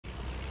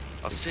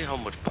I'll see how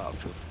much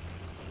Battlefield.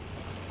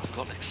 I've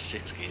got like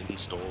 6 games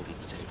installed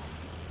on Steam.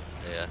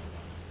 Yeah.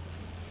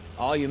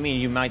 Oh, you mean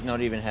you might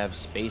not even have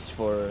space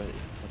to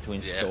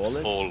install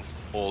it?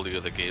 All the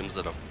other games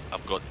that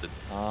I've got the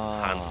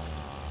hand.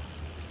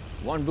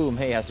 One Boom,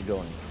 hey, how's it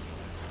going?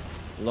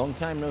 Long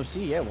time no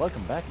see. Yeah,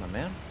 welcome back, my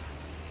man.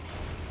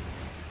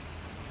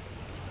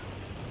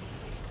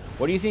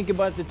 What do you think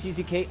about the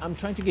TTK? I'm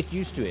trying to get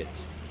used to it.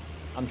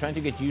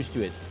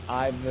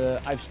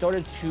 I've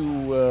started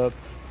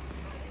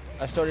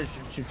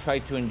to try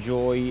to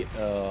enjoy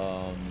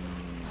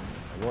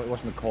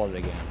what's it called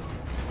again?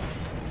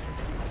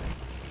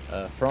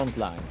 Front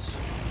lines.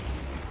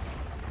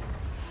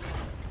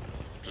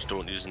 Just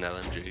don't use an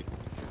LMG.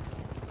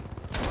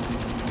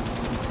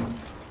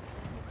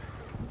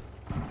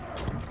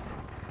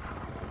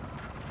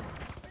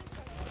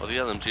 Well, the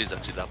LMG is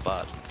actually that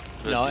bad.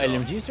 No,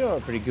 LMGs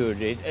are pretty good.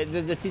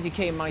 The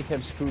TTK might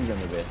have screwed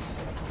them a bit.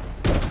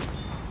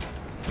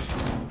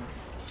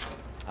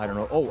 I don't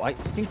know. Oh, I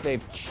think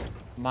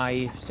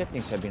my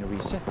settings have been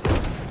reset.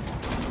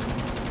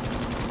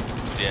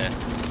 Yeah,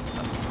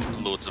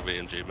 loads of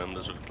AMG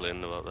members were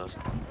complaining about that.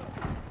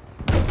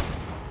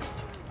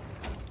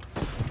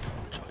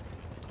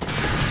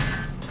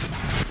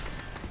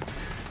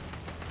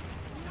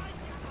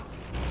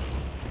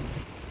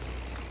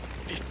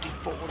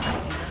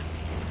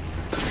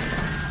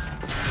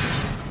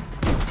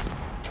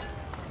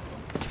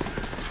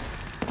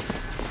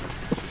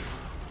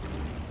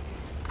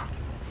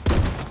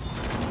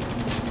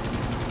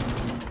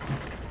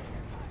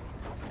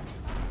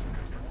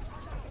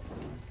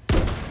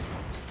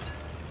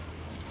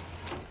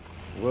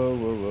 Whoa,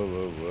 whoa, whoa,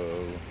 whoa,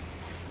 whoa.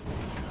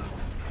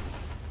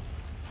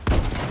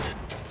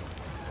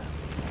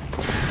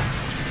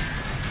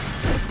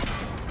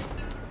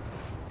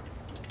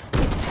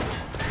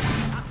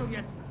 Achtung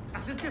jetzt!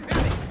 Das ist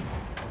gefährlich!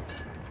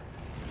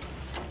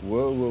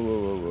 Whoa, whoa,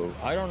 whoa, whoa, whoa.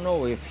 I don't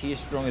know if he's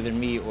stronger than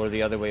me or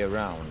the other way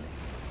around.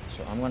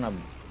 So I'm gonna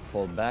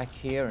fall back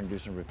here and do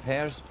some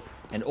repairs.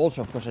 And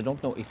also, of course, I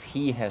don't know if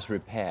he has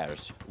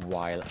repairs,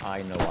 while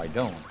I know I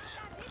don't.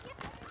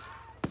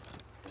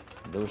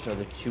 Those are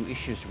the two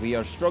issues we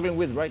are struggling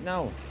with right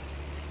now.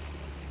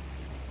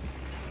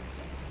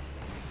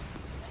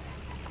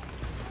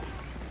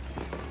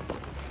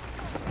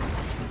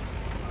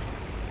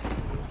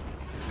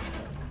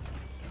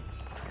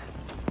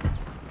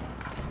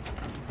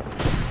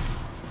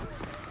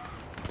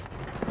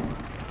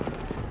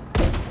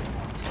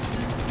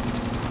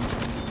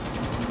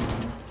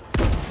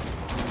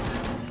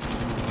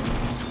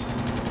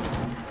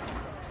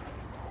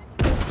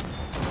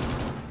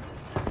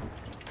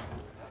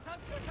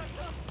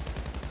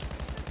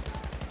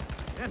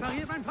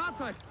 Repariert mein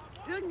Fahrzeug!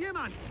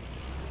 Irgendjemand!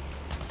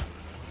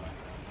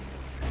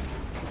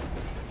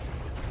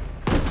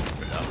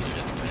 I've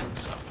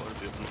got to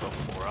be up in about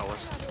 4 hours.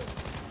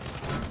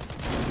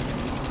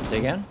 Say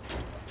again?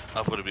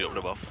 I've got to be up in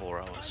about 4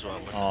 hours, so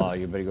I'm gonna... Oh,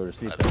 you better go to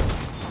sleep then.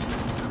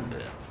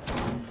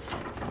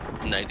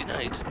 Yeah. Nighty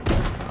night.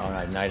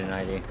 Alright, nighty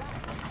nighty.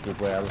 Sleep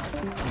well.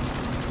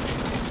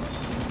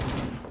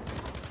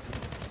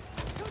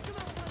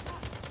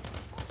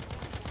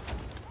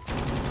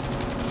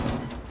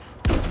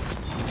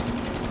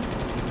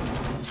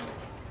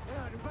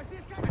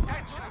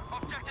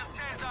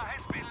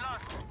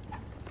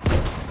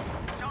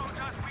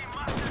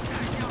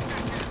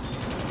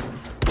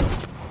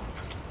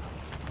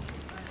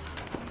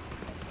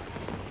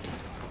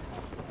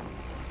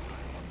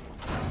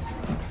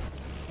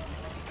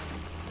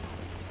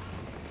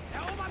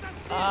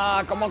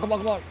 Come on, come on,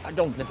 come on.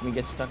 Don't let me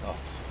get stuck. Oh,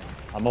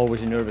 I'm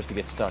always nervous to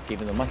get stuck,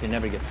 even though Matti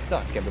never gets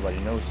stuck. Everybody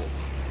knows it.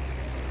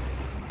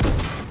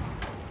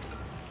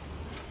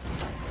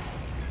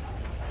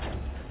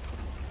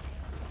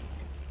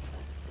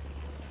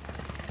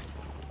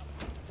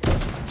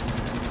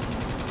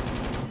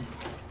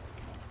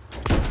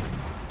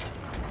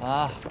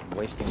 Ah, I'm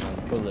wasting my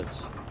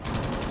bullets.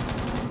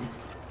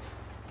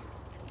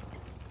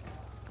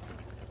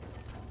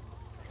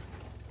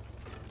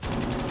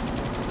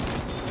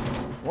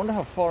 I wonder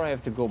how far I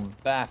have to go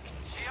back to...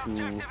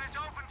 The objective is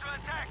open to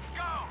attack.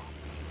 Go!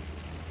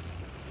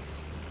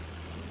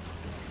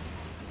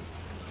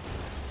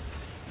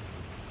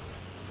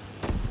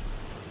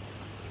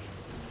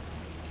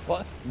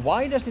 What?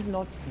 Why does it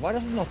not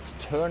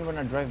turn when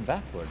I drive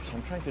backwards?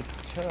 I'm trying to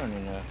turn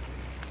in a...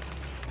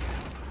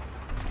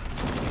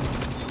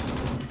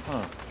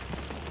 Huh.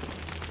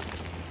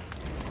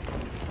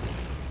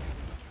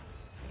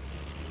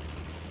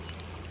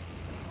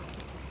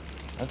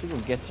 I have to go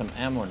get some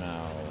ammo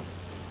now.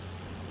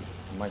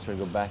 Might as well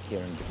go back here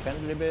and defend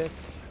a little bit.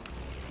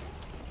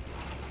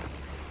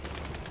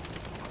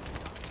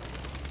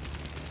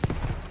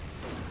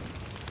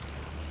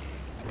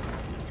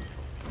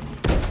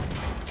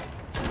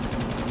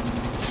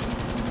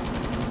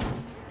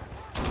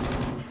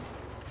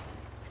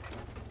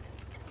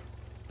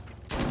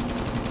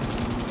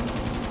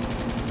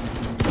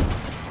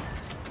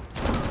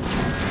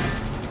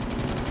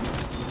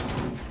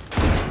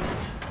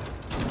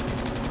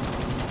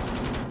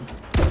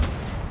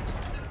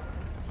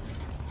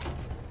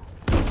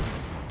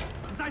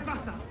 weit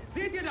Wasser.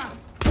 Seht ihr das?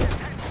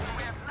 Attention,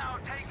 we have now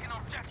taken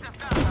objective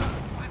Panzer.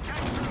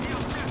 Attention, the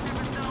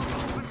objective is now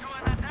open to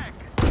an attack.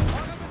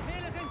 Eure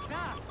Befehle sind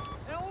klar.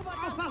 Erobert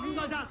das Aufpassen, Ziel.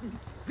 Soldaten.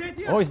 Seht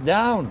ihr? Oh, it's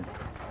down.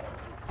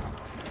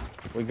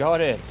 We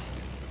got it.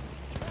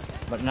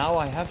 But now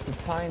I have to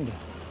find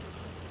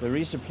the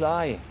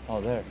resupply.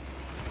 Oh, there.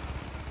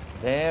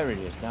 There it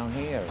is, down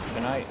here.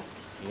 Can I?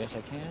 Yes,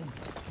 I can.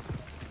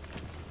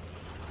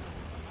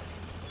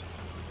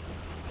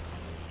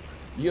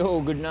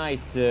 Yo, good night,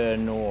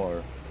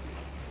 Nor.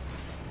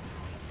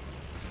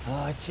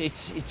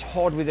 It's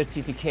hard with the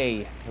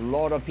TTK. A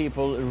lot of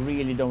people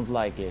really don't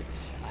like it.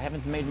 I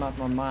haven't made up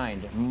my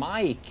mind.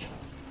 Mike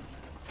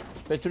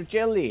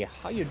Petruccelli,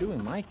 how you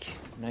doing, Mike?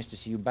 Nice to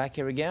see you back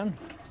here again.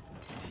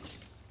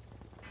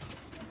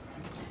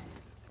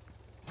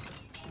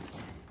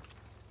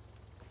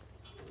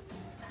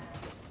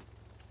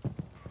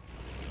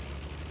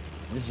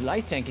 This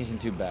light tank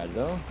isn't too bad,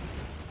 though.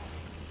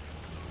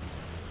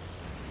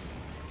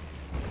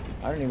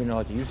 I don't even know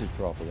how to use it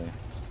properly.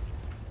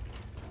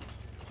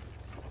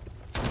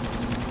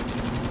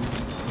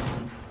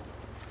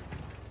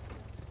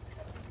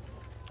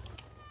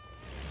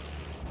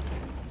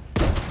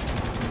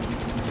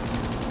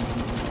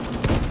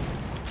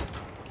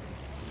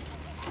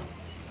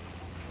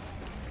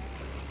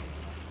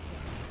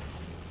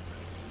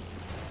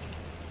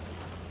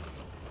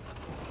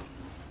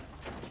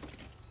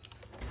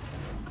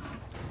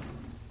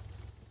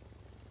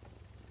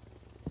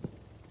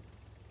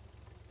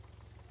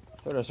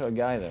 I thought I saw a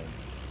guy there.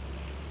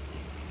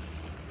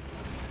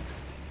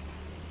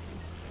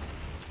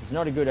 It's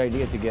not a good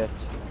idea to get...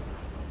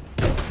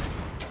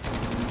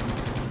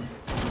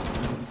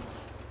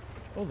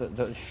 Oh,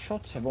 the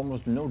shots have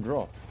almost no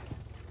drop.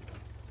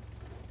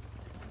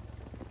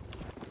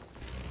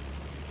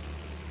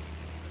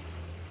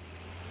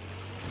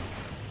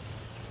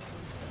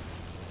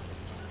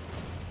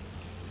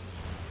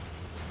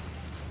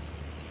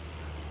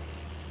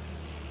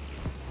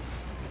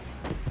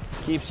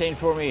 Keep saying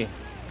for me.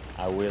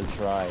 I will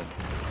try.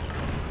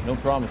 No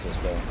promises,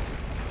 though.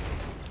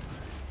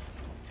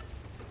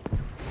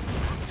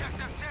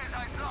 Objective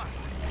Caesar is lost.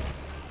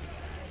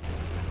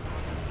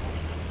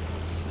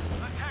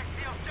 Attack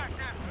the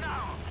objective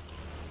now.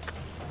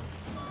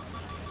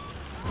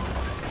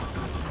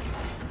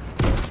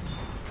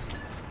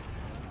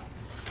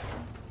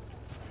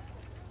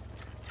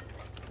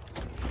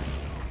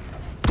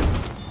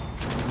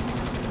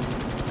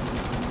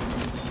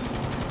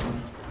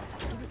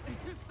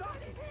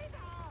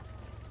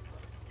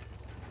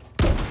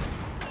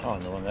 Oh,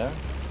 no one there?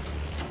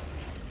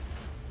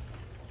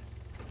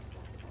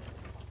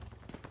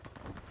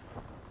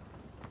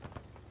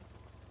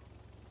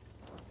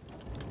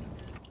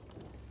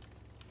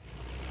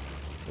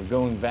 We're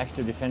going back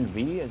to defend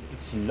B.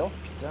 It's locked.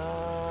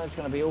 It's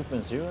gonna be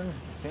open soon,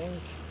 I think.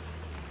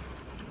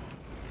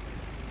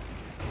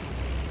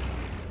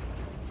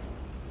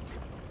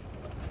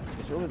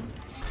 Is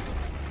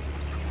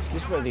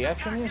this where the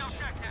action is?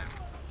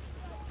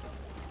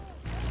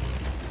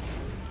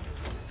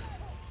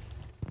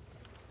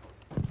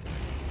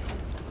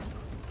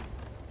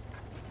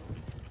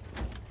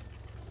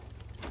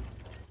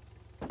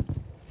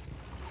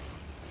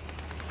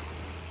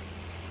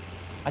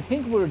 I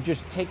think we're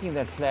just taking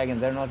that flag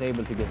and they're not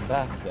able to get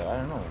back there. I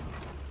don't know.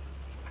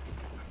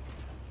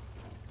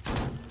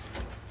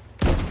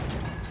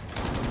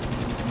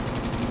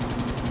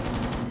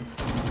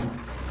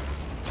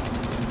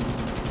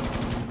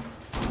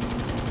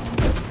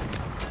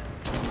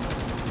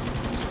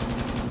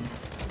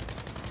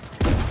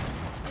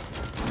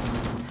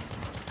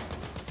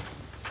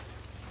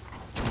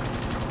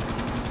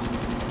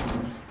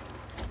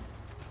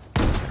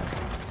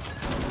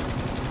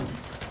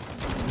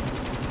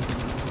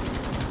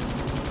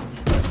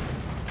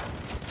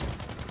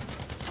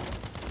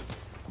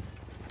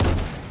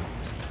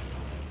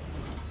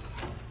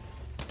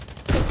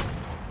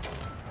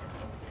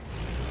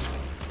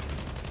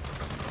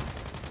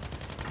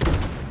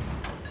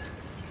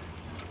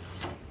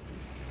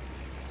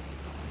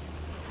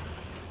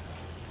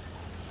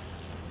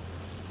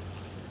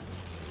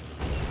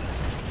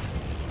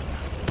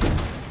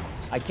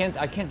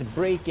 I can't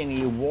break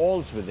any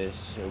walls with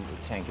this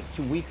tank. It's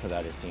too weak for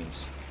that, it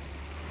seems.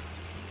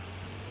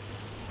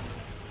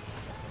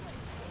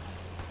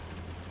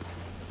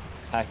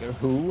 Hacker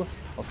who?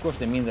 Of course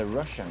they mean the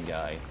Russian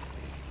guy.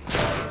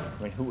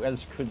 I mean, who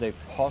else could they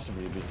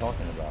possibly be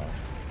talking about?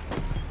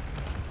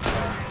 We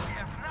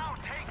have now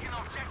taken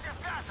objective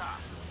Gaza.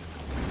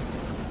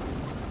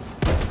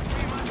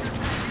 We must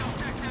attack the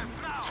objective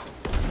now.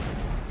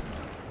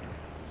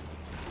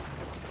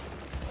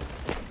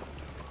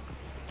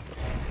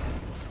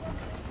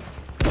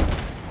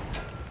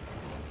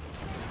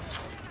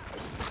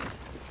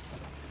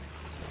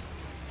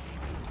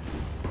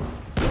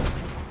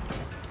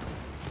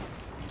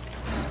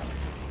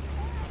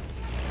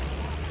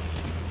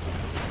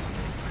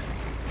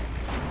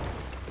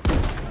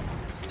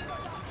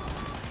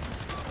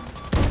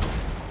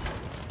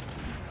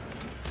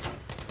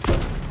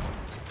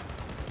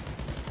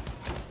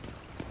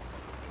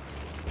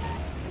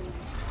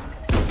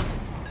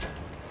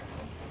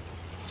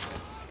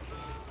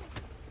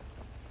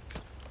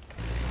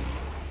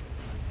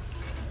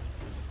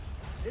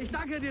 Ich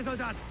danke dir,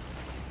 Soldat.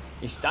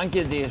 Ich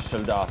danke dir,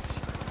 Soldat.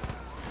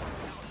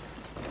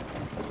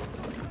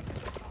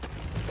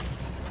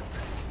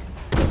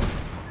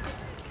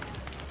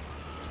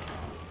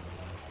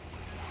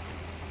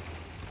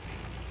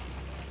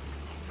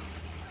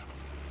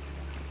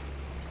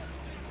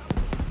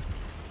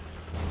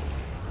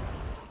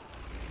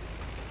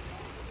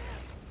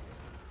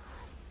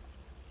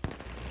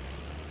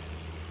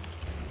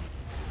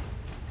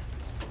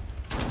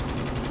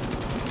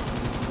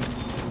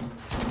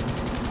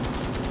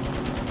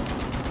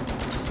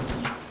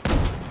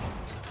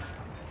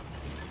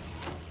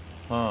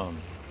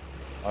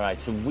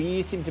 Alright, so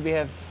we seem to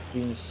have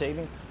been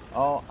saving.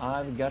 Oh,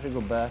 I've got to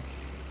go back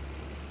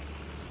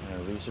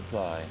and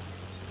resupply.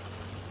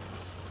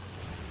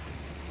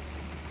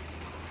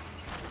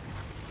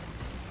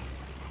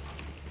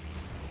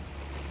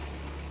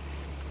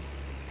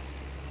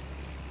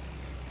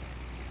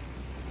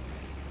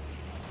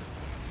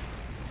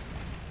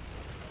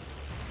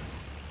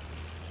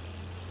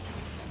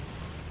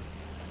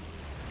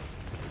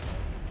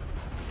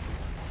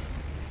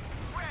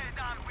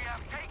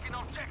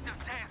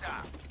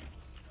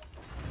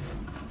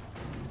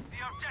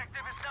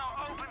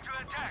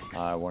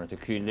 I wanted to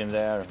kill him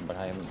there, but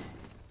I have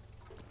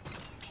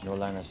no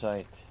line of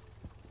sight.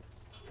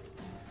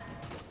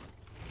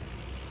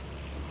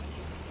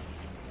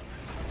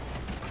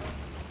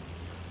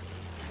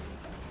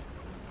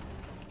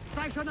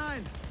 Steig schon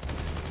ein.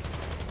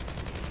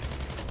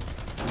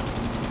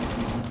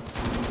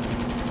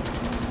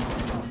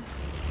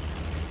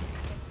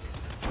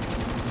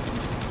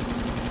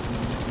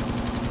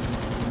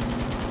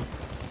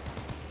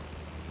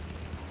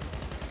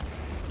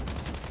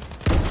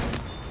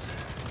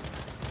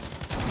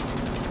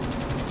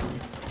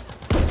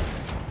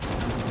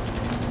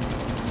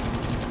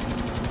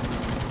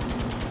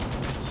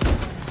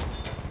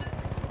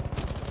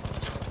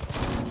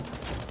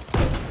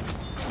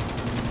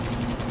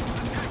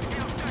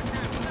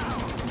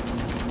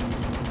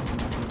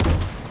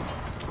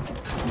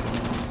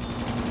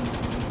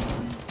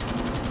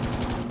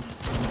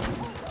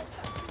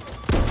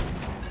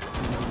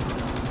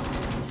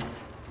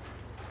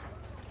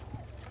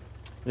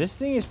 This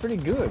thing is pretty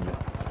good.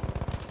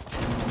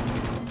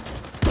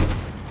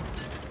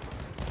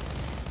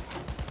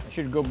 I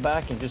should go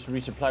back and just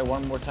resupply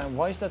one more time.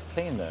 Why is that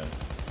plane there?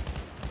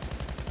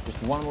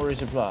 Just one more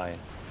resupply.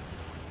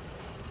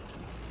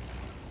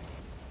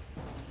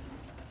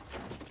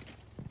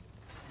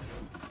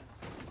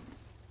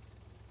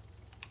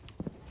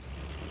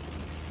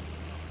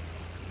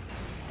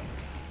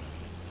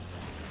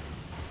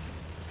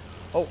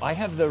 Oh, I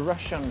have the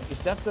Russian.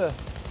 Is that the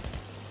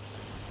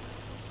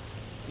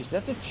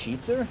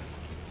cheater?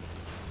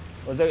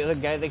 Or the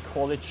guy they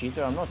call a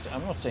cheater? I'm not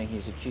saying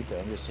he's a cheater.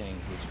 I'm just saying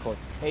he's called.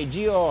 Hey,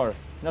 GR,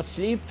 not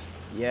sleep?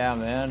 Yeah,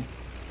 man.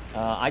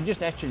 I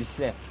just actually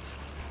slept.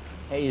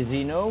 Hey,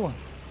 Zeno.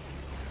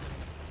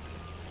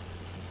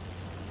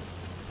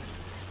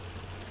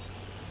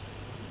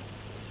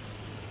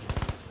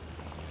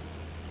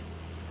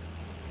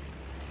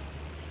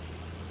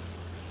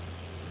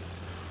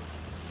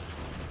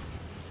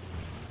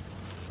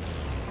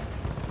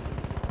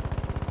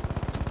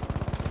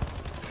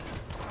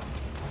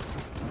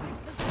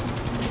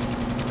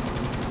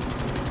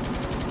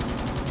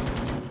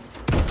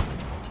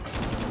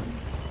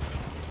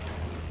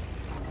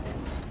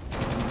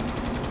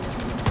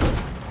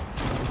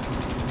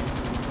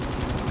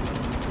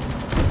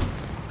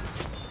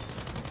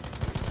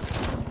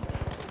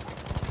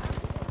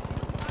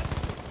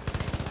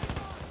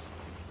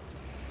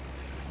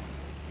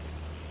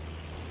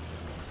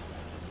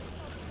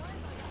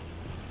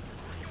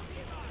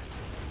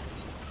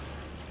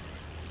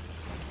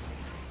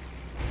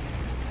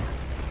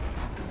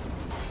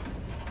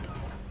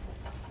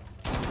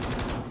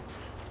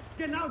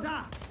 Genau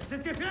da! Es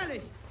ist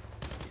gefährlich!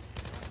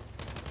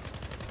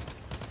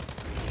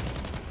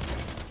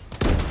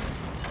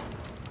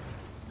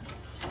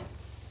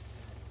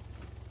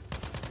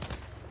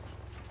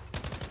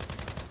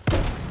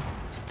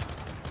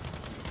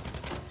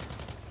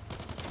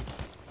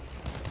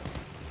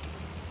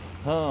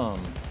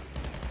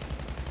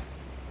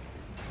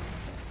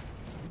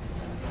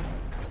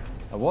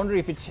 I wonder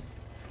if it's...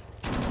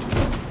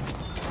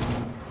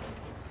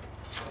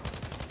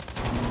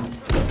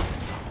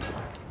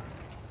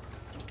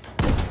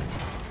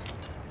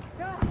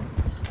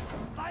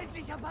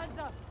 Feindlicher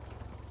Panzer!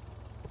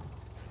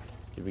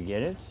 Did we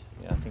get it?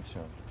 Yeah, I think so.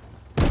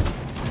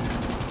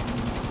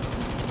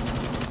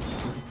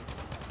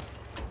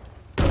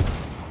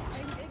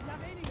 Ein Gegner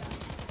weniger!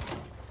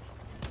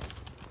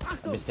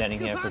 I've been standing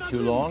here for too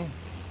long.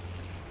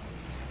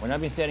 When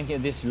I've been standing here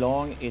this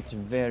long, it's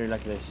very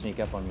likely to sneak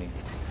up on me.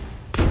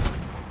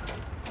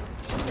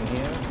 Something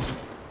here?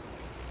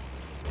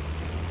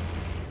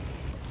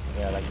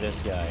 Yeah, like this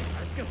guy.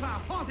 Da ist Gefahr!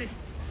 Vorsicht!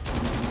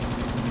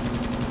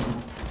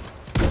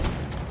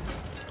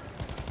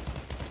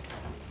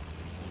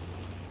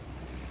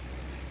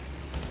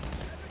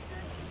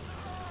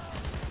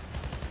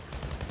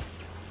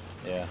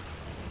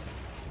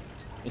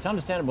 It's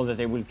understandable that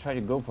they will try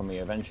to go for me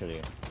eventually.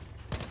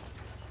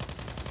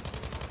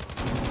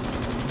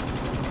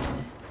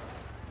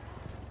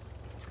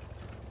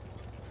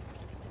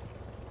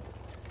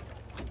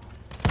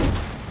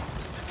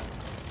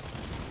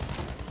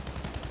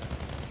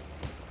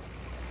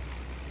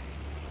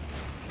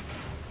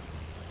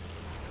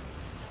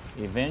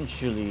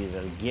 Eventually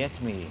they'll get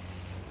me.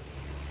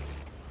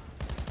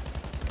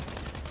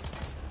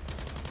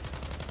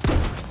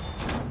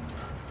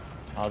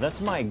 Oh, that's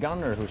my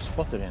gunner who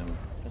spotted him.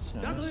 That's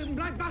Da nice. drüben,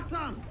 bleibt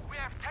wachsam! We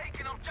have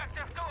taken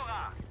objective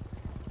Dora.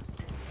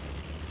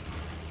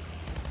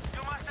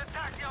 You must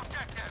attack the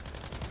objective.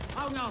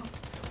 Augen auf!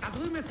 Da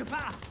drüben ist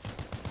Gefahr!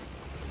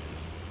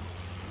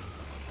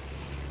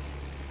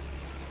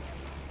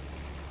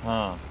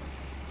 Huh.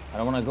 I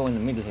don't want to go in the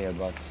middle here,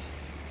 but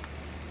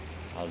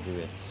I'll do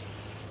it.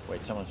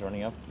 Wait, someone's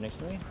running up next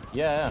to me?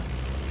 Yeah.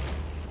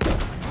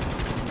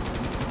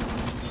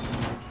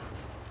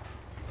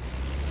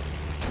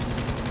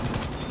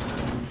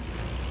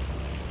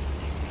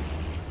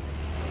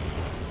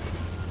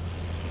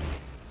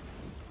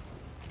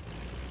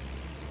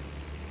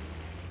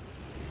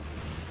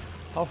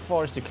 How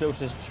far is the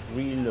closest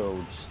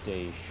reload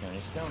station?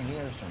 It's down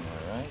here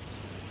somewhere, right?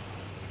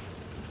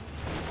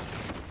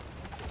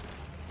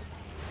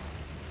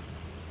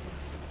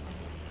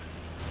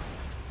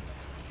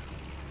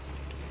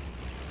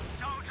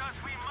 Soldiers,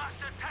 we must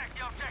attack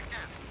the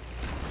objective.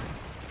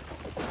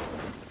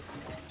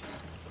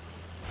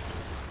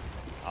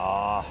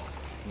 Ah,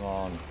 come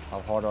on.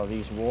 How hard are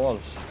these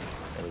walls?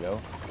 There we go.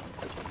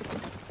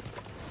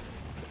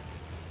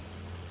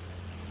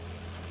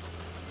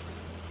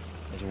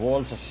 These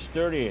walls are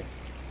sturdy.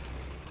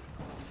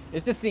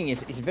 It's the thing,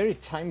 it's very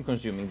time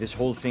consuming, this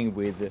whole thing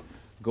with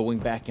going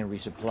back and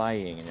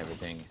resupplying and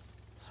everything.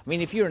 I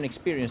mean, if you're an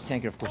experienced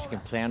tanker, of course you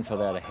can plan for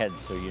that ahead,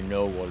 so you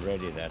know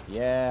already that,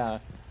 yeah,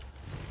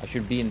 I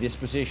should be in this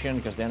position,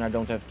 because then I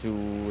don't have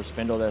to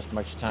spend all that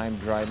much time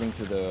driving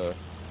to the,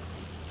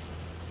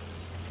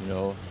 you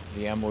know,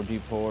 the ammo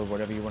depot or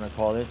whatever you want to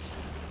call it.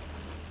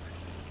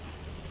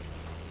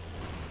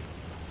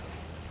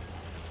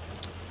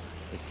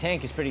 This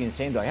tank is pretty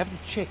insane though. I have to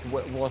check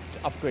what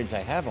upgrades I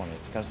have on it,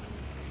 because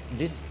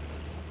this,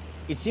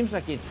 it seems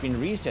like it's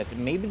been reset.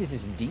 Maybe this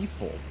is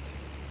default.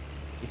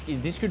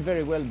 This could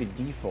very well be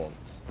default.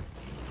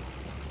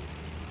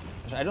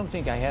 Because I don't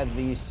think I had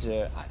these,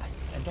 I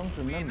don't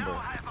remember. Now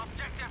have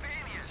objective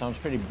aliens. Sounds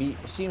pretty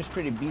seems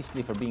pretty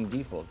beastly for being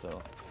default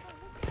though.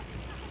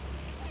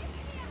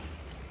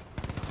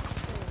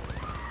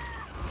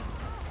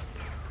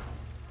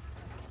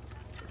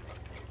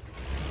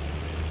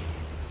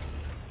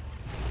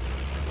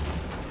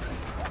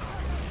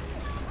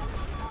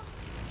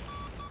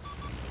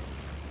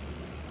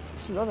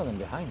 There's a lot of them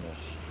behind us.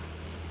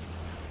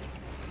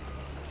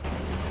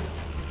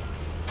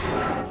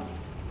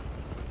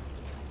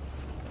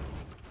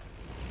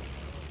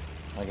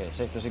 Okay,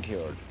 sector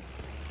secured.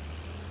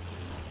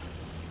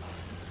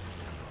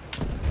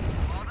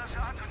 Orders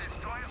are to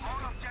destroy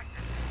all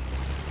objectives.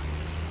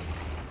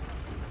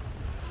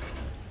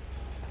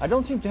 I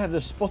don't seem to have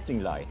the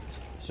spotting light,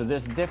 so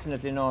there's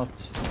definitely not...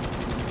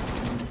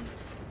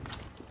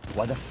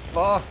 What the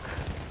fuck?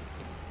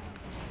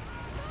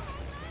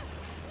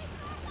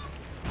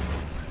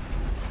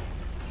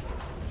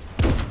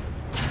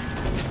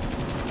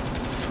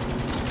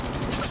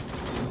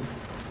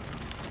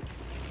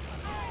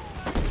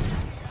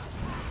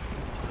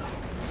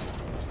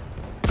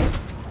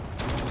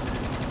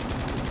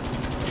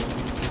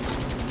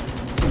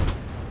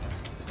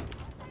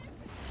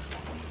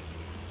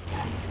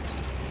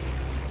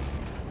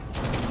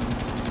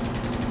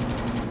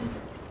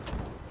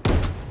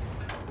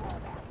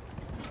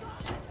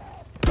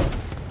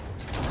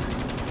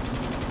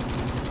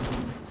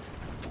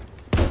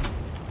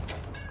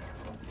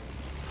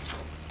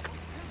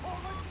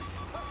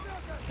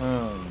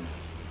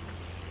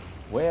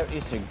 Where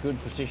is a good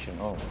position?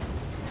 Oh.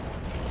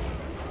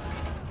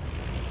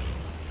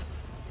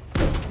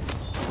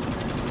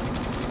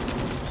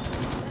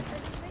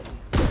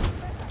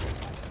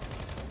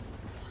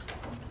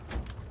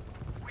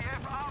 We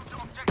have armed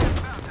objective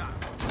Panzer.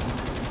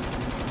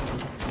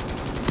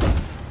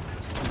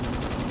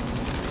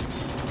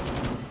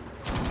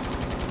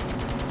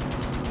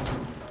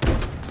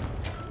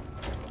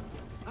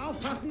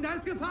 Aufpassen, da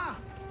ist Gefahr!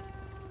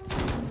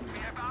 We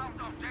have armed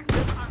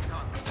objective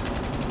Anton.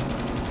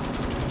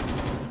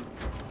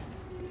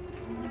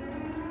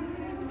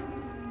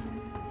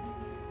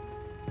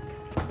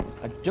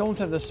 I don't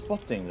have the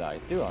spotting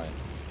light, do I?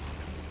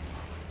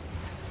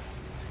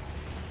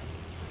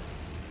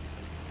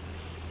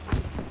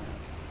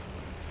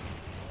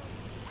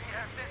 We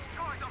have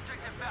destroyed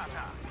objective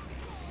Bertha.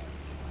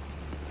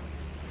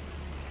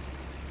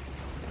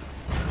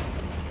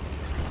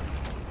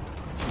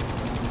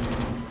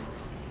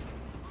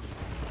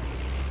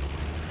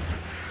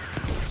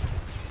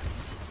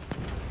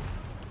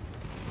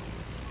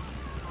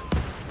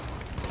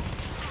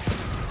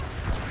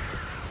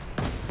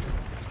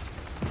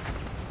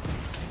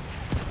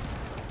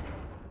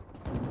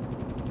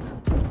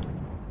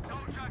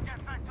 Soldier,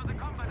 get back to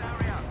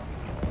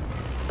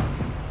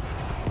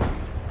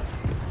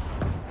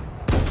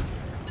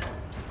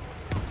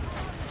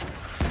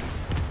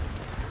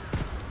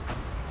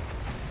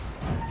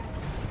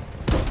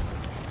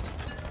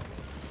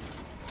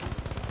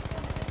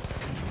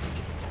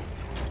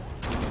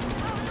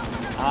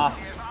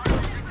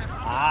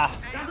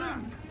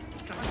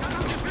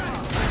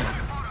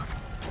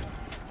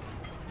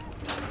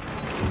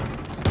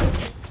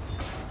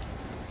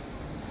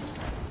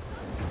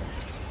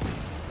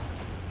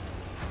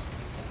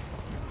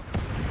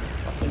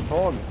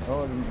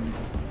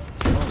smoke.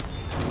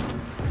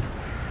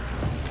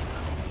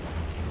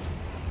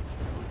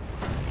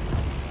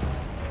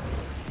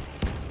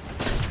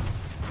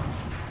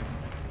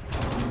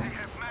 They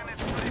have managed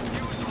to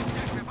defuse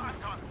objective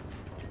Anton.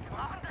 Wir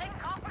brauchen dringend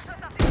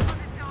Rauchbeschuss auf diese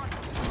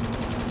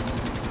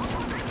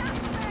Position.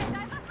 Da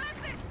ist was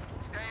möglich.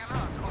 Stay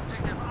alert.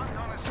 Objective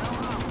Anton is now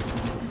out.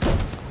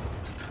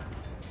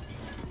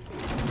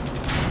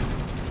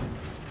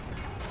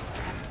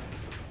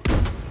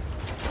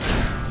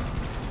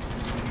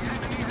 The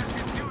enemy has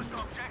defused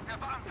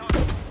objective Anton.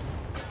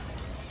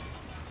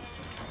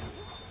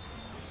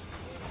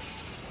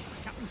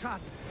 Ich hab einen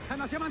Schaden. Kann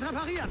das jemand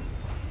reparieren?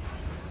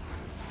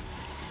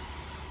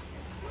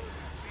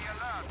 Be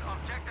alert.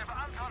 Objective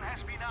Anton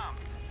has been armed.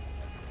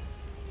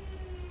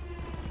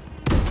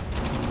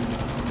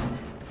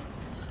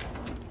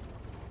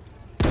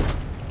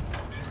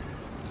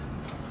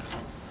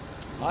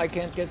 I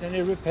can't get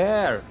any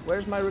repair.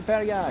 Where's my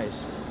repair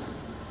guys?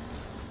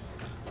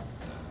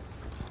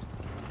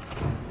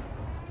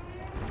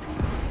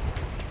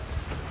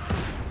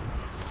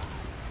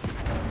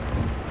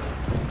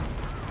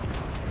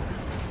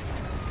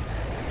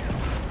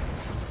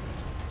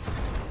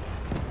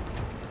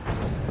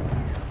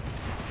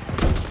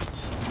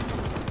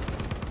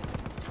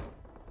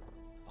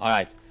 All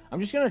right, I'm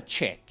just gonna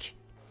check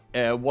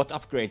what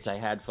upgrades I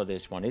had for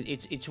this one.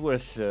 It's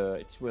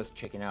worth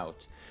checking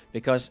out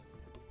because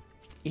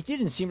it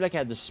didn't seem like I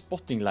had the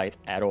spotting light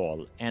at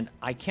all, and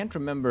I can't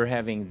remember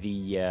having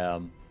the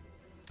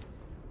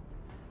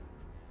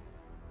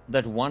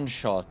that one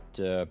shot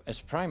as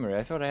primary.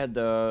 I thought I had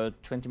the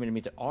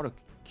 20mm auto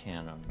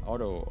cannon,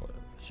 auto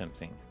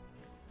something.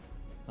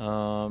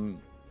 Do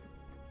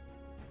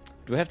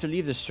I have to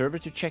leave the server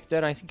to check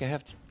that? I think I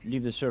have to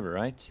leave the server,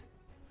 right?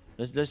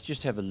 Let's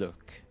just have a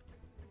look.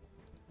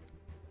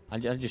 I'll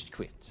just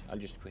quit. I'll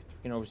just quit. You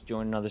can always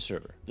join another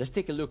server. Let's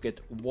take a look at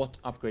what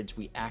upgrades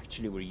we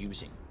actually were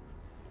using.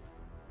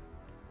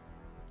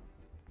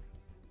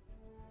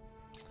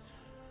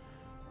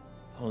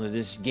 Only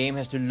this game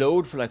has to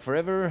load for like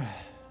forever.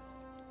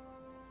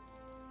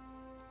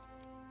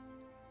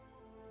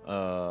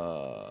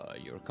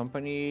 Your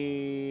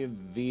company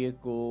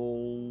vehicles.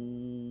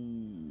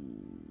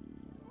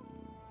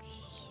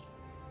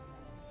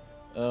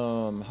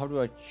 How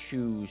do I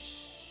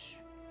choose?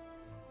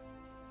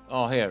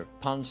 Oh, here,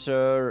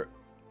 Panzer.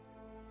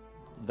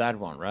 That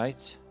one,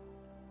 right?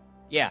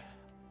 Yeah,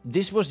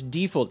 this was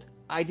default.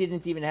 I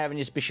didn't even have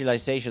any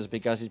specializations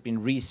because it's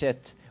been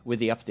reset with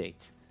the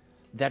update.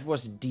 That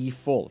was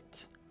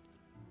default.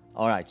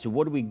 All right, so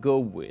what do we go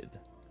with?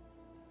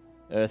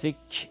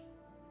 Thick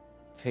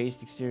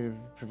paste exterior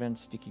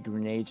prevents sticky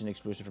grenades and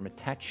explosives from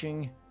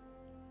attaching.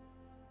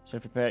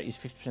 Self-repair is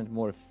 50%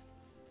 more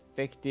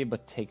effective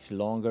but takes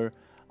longer.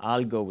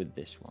 I'll go with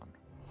this one.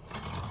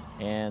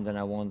 And then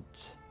I want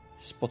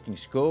spotting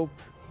scope.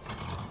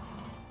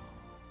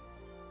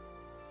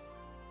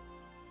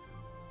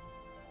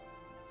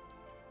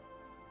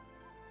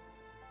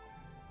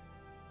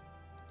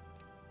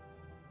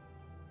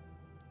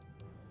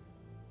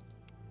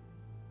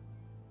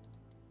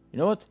 You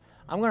know what?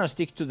 I'm gonna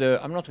stick to the...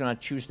 I'm not gonna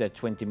choose that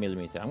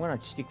 20mm. I'm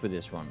gonna stick with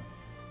this one.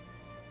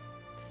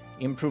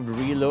 Improved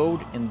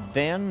reload, and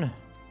then...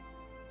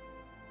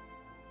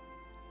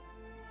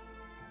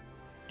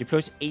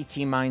 deploys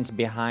 80 mines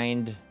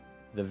behind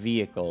the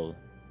vehicle.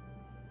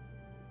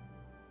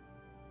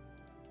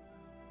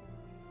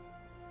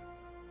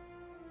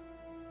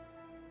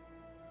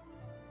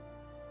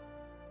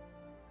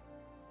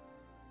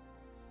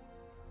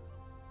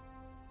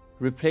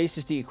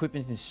 Replaces the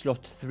equipment in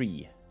slot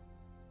 3.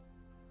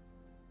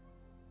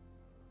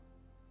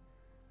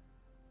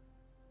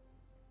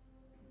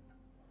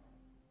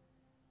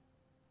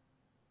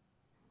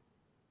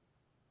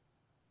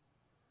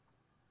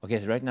 Okay,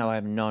 so right now I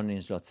have none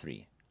in slot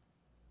 3.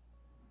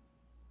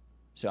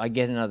 So I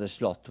get another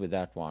slot with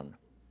that one.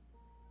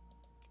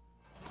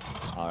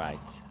 Alright,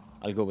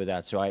 I'll go with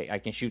that. So I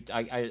can shoot,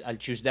 I'll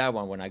choose that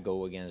one when I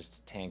go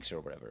against tanks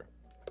or whatever.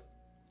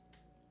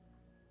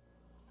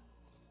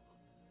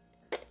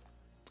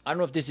 I don't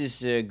know if this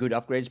is good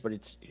upgrades, but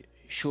it's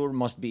sure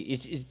must be.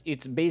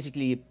 It's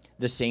basically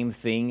the same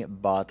thing,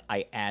 but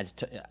I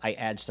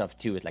add stuff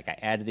to it. Like I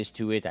add this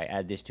to it, I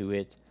add this to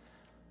it,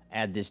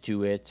 add this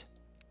to it,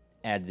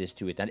 add this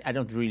to it. I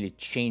don't really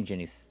change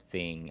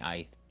anything.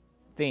 I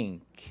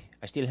think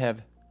I still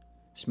have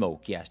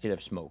smoke. Yeah, I still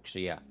have smoke. So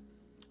yeah,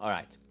 all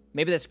right.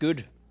 Maybe that's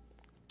good,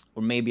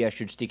 or maybe I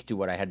should stick to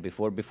what I had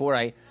before. Before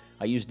I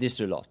used this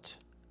a lot.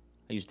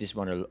 I used this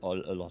one a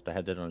lot. I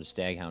had that on the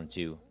Staghound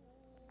too.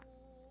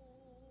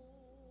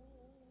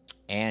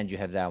 And you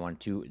have that one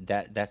too.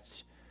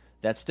 That's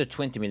the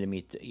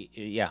 20mm.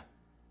 Yeah,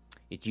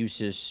 it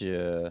uses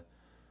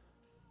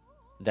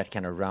that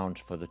kind of round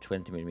for the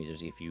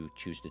 20mm if you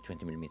choose the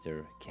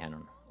 20mm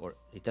cannon, or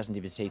it doesn't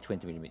even say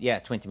 20mm. Yeah,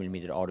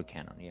 20mm auto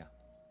cannon. Yeah.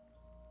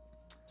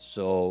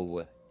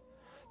 So,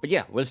 but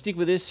yeah, we'll stick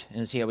with this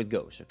and see how it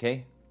goes.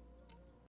 Okay.